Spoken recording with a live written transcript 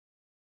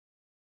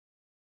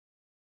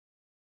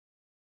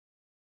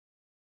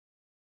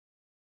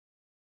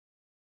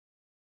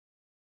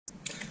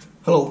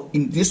Hello,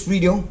 in this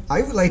video,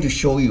 I would like to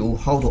show you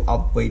how to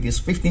upgrade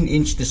this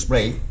 15-inch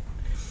display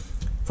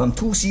from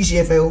 2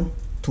 CCFL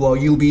to our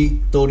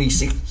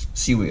UB36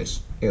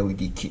 series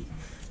LED kit.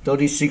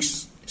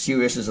 36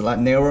 series is a lot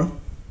narrower,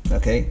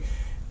 okay?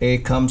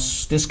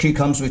 This kit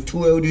comes with 2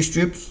 LED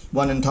strips,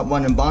 one on top,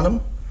 one on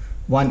bottom,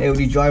 1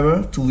 LED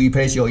driver to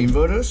replace your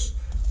inverters,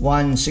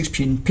 1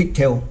 6-pin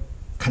pigtail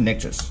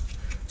connectors.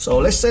 So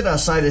let's set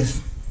aside the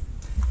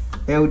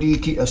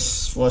LED kit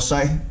for a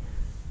side.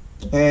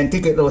 And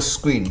take a look at the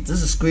screen.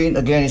 This screen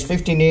again is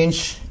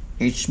 15-inch.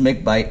 It's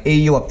made by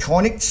AU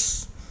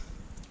Optronics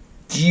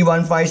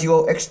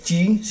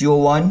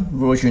G150XG01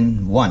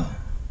 version 1.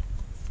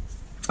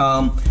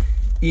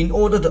 In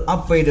order to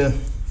upgrade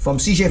from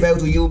CCFL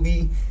to UB,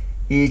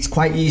 it's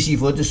quite easy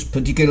for this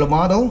particular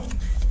model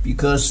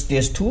because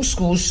there's 2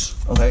 screws.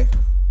 Okay,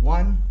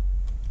 one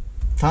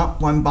top,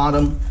 one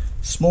bottom,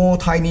 small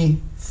tiny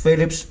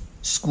Phillips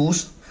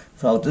screws.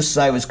 So this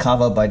side was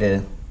covered by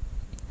the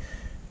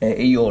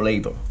AO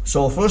label.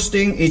 So first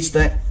thing is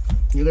that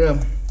you're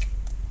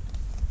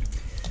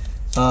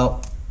gonna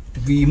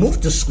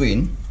remove the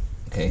screen.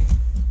 Okay,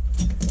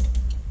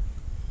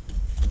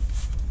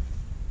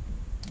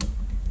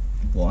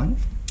 1,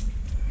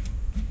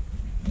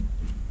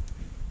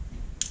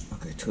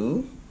 okay,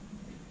 2,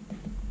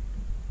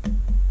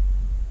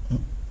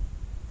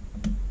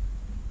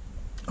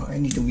 oh, I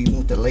need to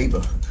remove the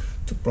label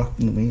to block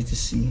me to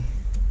see.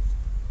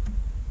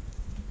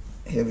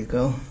 Here we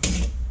go.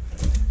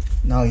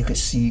 Now you can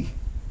see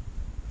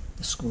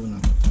the screw now.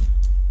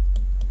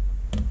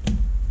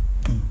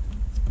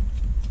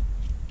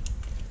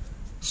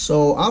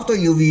 So after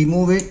you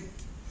remove it,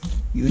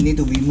 you need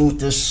to remove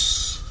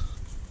this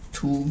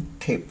 2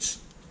 tapes,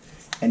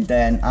 and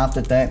then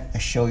after that I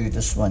show you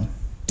this one.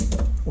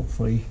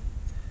 Hopefully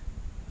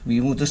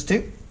remove this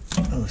tape.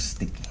 Oh,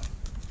 sticky.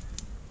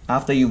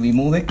 After you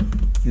remove it,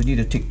 you need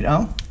to take it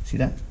out. See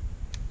that?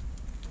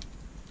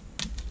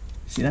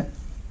 See that?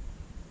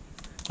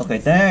 Okay,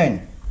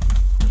 then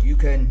you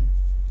can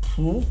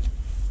pull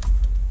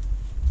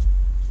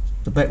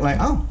the backlight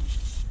out.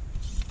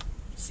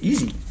 It's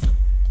easy.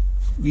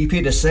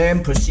 Repeat the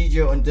same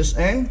procedure on this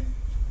end.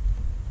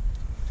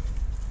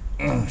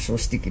 So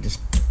sticky this.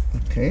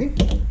 Okay.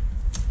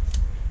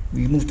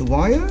 Remove the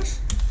wires.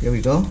 Here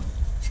we go.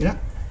 See that?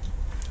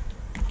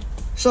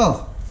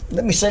 So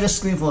let me set the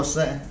screen for a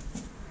second.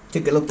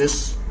 Take a look at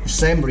this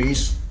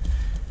assemblies.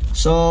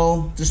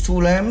 So these 2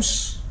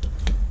 lamps.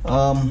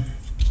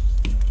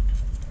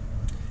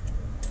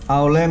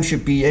 Our lamp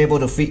should be able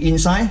to fit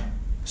inside,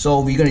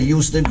 so we're going to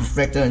use the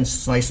reflector and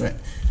slice it.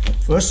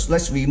 First,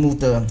 let's remove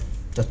the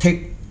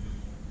tape.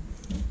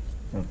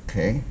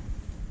 Okay.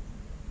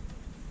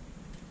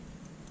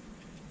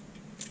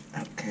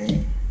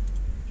 Okay.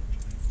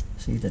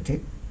 See the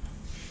tape?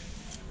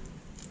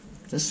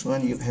 This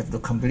one you have to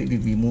completely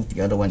remove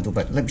the other one too,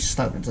 but let me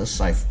start with this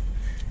side.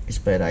 It's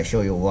better I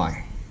show you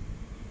why.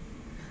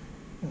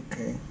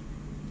 Okay.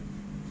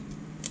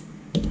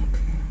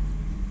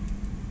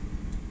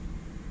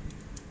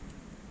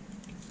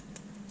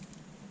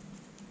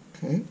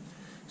 Okay,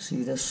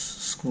 see this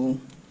screw,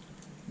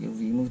 you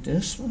remove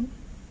this one,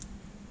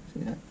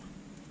 see that?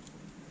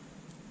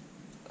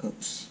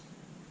 Oops.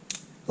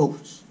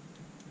 Oops.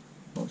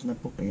 Oh, it's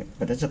not broken yet,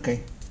 but that's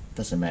okay,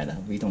 doesn't matter,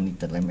 we don't need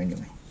the lamp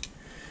anyway.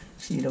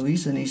 See, the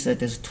reason is that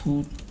there's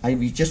 2,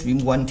 we just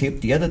remove 1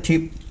 tip, the other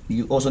tip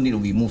you also need to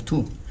remove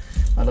 2,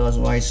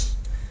 otherwise,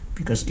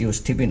 because it was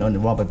tipping on the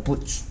rubber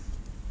boots.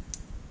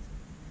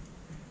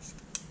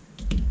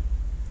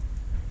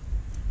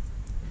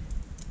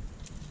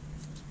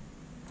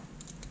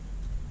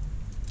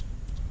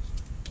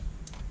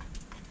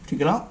 Take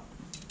it out.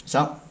 It's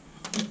out.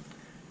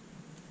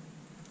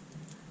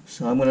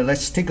 So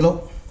let's take a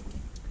look.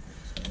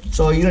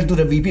 So you're gonna do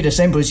repeat the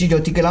same procedure.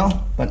 Take it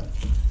out, but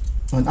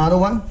another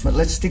one. But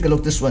let's take a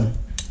look. This one.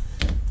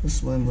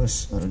 This one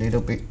was a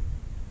little bit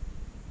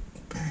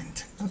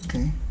bent.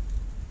 Okay.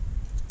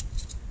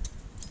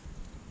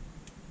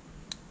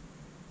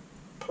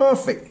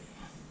 Perfect.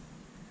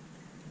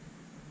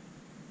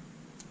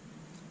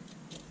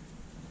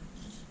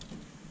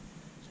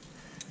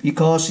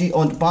 Because see,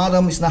 on the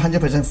bottom it's not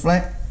 100%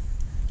 flat.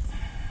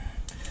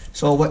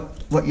 So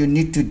what you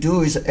need to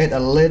do is add a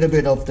little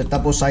bit of the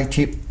double side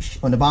tip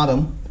on the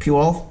bottom, peel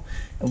off,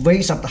 and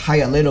raise up the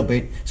height a little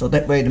bit, so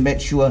that way to make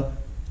sure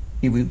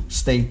it will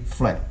stay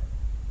flat.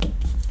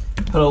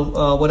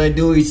 Hello, what I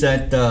do is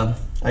that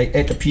I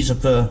add a piece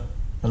of a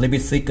little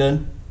bit thicker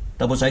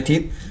double side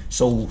tip,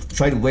 so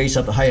try to raise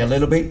up the height a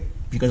little bit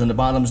because on the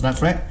bottom is not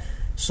flat.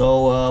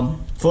 So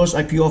first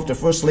I peel off the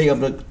first layer of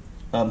the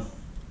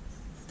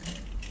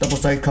double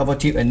side cover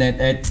tip, and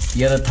then add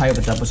the other type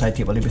of double side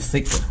tip a little bit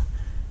thicker.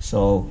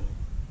 So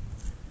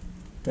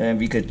then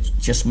we could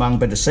just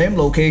mount at the same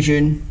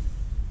location,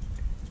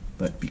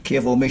 but be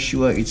careful, make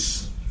sure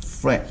it's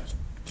flat.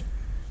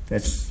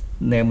 That's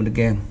the name of the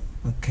game.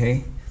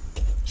 Okay,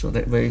 so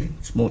that way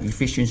it's more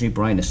efficiency,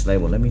 brightness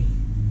level. Let me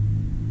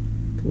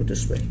put it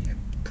this way. Yeah,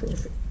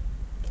 perfect.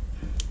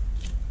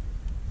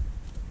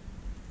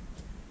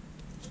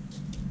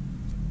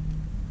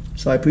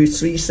 So I put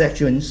 3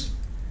 sections,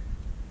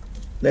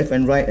 left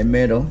and right and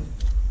middle.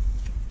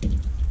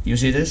 You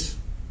see this?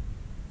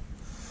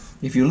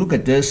 If you look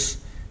at this,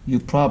 you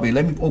probably,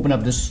 let me open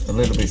up this a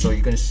little bit so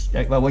you can,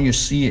 when you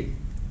see it,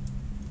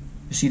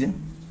 you see them?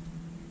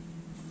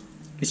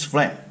 It's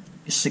flat,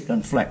 it's thick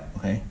and flat,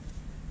 okay?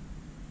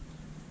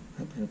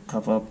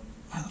 Cover up.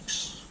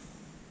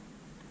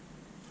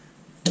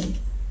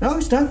 Now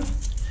it's done.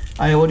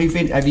 I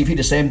repeat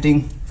the same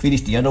thing,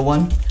 finish the other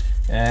one,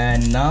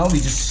 and now we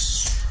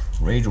just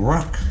ready to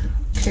rock.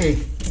 Okay,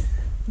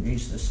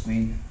 here's the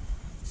screen.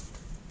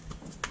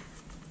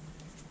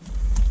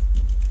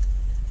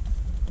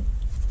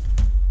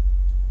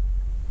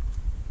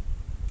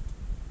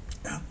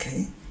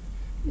 Okay,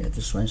 yeah,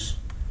 this one's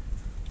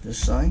this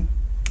side.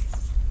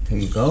 There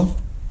you go.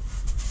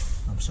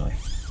 I'm sorry.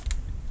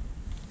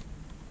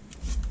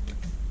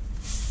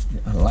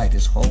 Align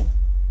this hole.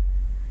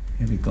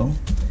 Here we go.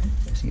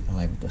 Let's see,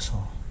 align with this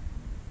hole.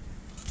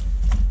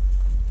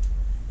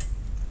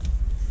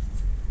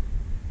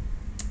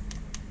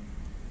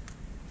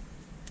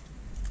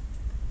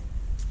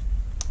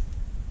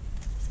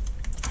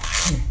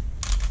 Okay.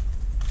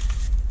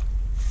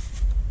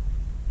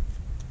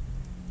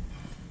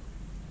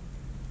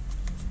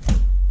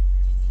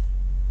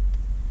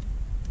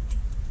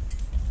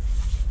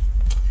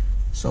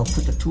 So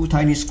put the 2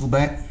 tiny screw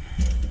back.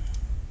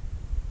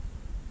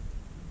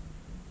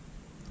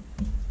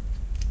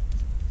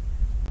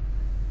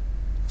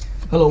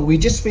 Hello, we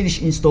just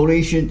finished install a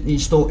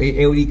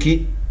LED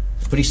kit.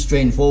 It's pretty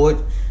straightforward.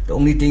 The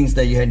only things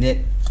that you had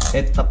to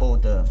add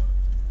the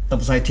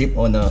double side tip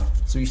on the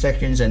 3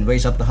 sections and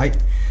raise up the height.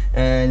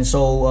 And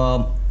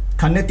so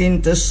connecting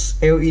this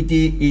LED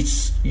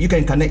is, you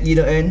can connect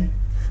either end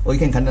or you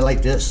can connect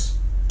like this.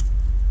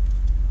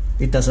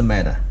 It doesn't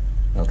matter.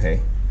 Okay.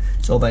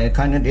 So by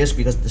connect this,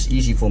 because it's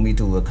easy for me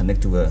to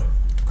connect to a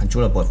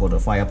controller board for the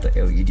fire up the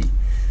LED.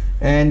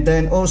 And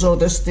then also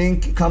this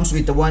thing comes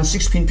with the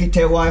 6-pin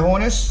pigtail wire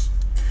harness.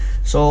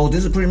 So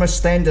this is pretty much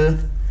standard.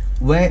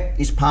 Red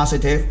is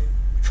positive,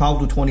 12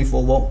 to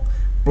 24 volt.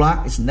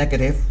 Black is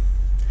negative.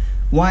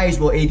 White is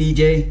for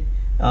ADJ.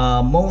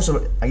 Most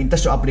of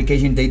industrial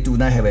application, they do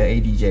not have an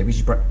ADJ, which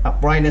is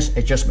brightness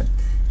adjustment.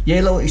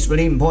 Yellow is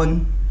really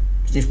important.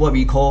 This is what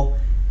we call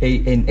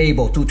a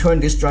enable, to turn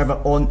this driver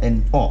on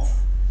and off.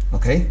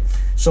 Okay,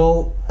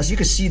 so as you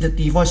can see, the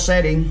default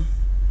setting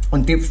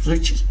on dip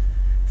switch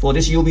for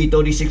this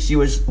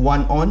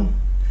UB3601 on.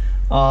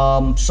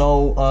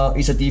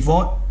 It's a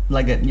default,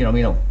 like a,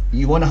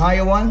 you want a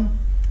higher one,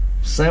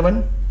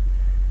 7.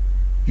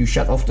 You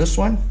shut off this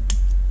one,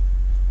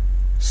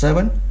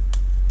 7.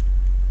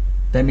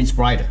 That means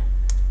brighter.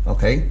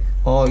 Okay,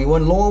 or you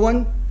want lower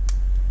one,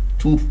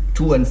 2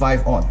 and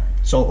 5 on.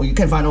 So you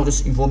can find all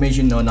this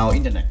information on our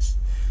internet,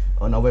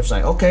 on our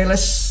website. Okay,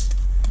 let's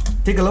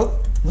take a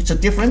look. What's the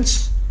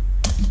difference?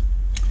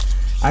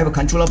 I have a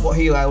controller board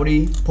here. I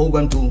already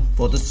programmed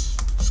for this.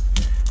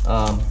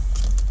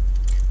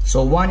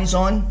 So 1 is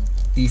on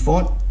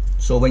default.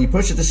 So when you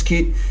purchase this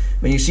kit,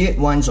 when you see it,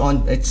 1's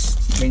on, it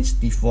means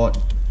default.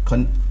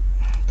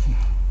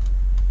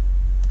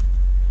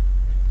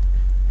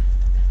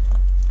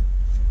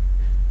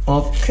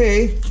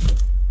 Okay.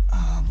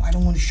 I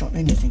don't want to short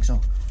anything, so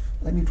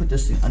let me put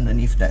this thing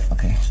underneath that.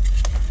 Okay.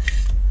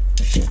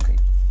 Okay.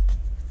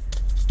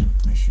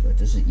 Make sure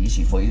this is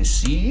easy for you to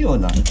see or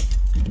not.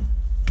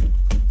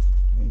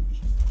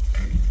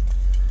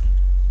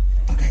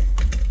 Okay.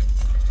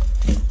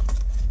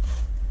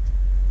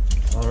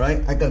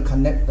 Alright, I can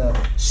connect the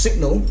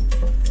signal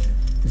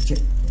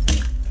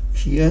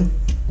here,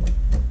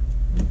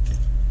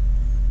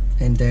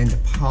 and then the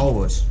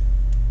powers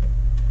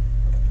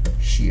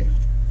here.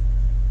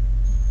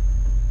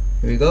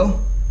 Here we go.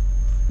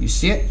 You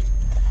see it?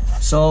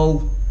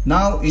 So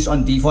now it's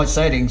on default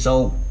setting,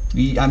 so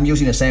I'm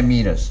using the same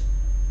meters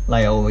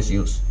like I always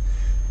use.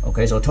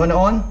 Okay, so turn it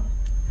on.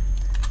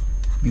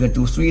 You can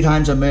do 3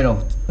 times the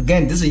middle.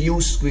 Again, this is a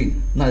used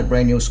screen, not a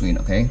brand new screen.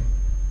 Okay.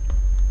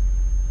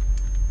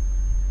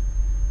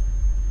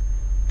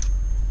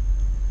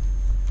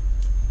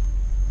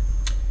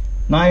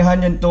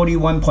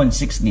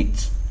 $931.6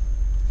 nits.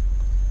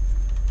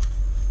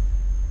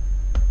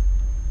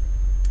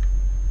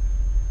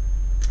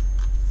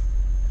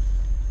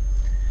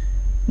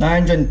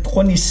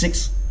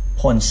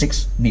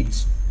 $926.6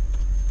 nits.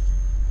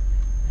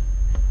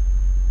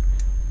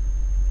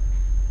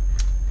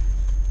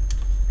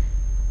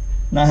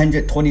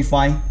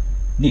 $925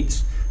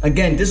 nits.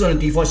 Again, this is on the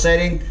default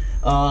setting.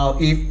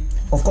 If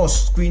of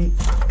course screen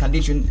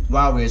condition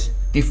varies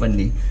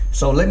differently.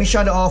 So let me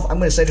shut it off. I'm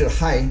going to set it to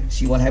high.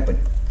 See what happens.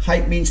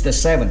 High means the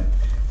 7.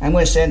 I'm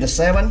going to set the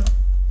 7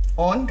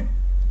 on.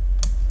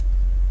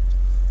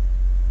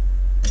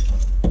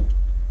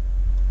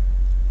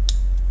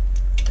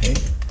 Okay.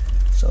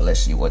 So let's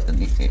see what the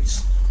nit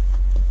is.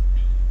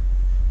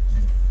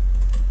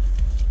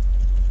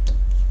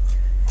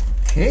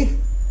 Okay.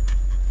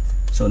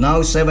 So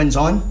now 7's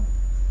on.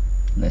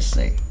 Let's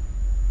see.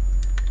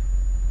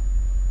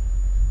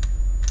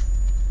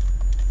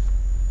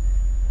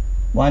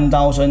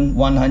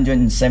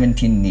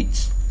 1117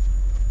 nits.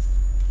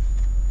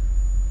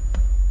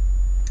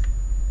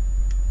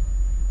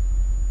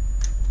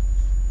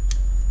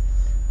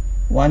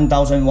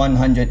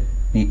 (1100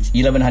 nits),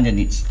 1100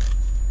 nits.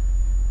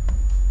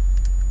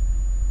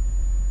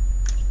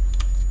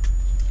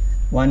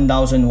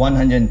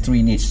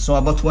 1103 nits, so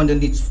about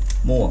 200 nits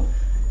more.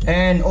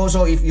 And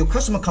also, if your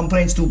customer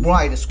complains too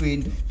bright the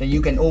screen, then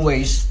you can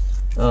always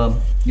move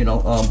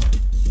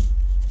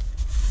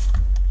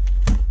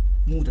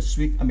the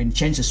switch,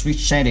 change the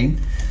switch setting,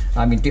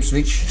 dip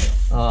switch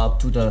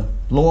to the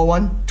lower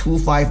one,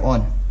 2.5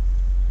 on.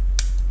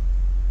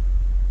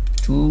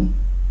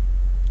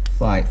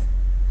 2.5.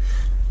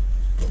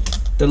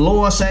 The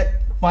lower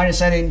brighter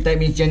setting, that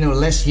means generally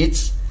less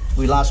hits,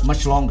 will last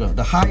much longer.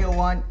 The higher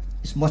one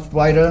is much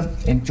brighter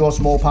and draws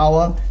more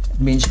power. It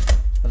means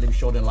a little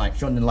shorter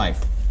life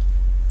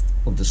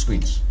of the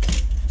screens.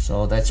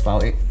 So that's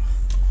about it.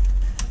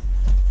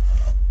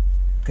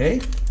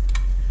 Okay,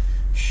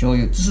 show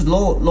you. This is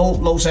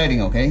low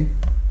setting. Okay,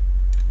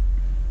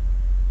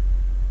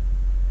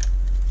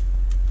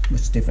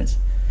 what's the difference?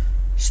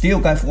 Still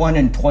got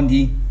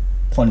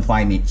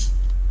 120.5 nits.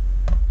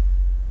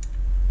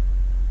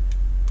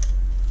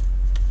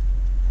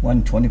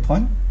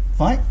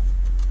 120.5.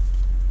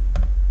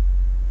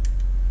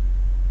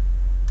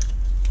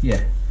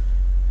 Yeah,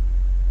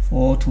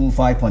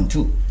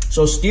 425.2.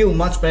 So still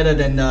much better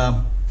than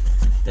the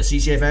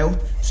CCFL.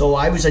 So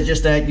I would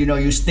suggest that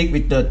you stick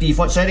with the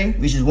default setting,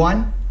 which is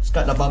 1. It's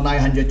got about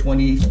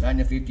 920,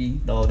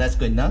 950. So that's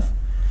good enough.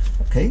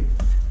 Okay.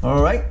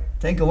 All right.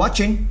 Thank you for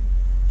watching.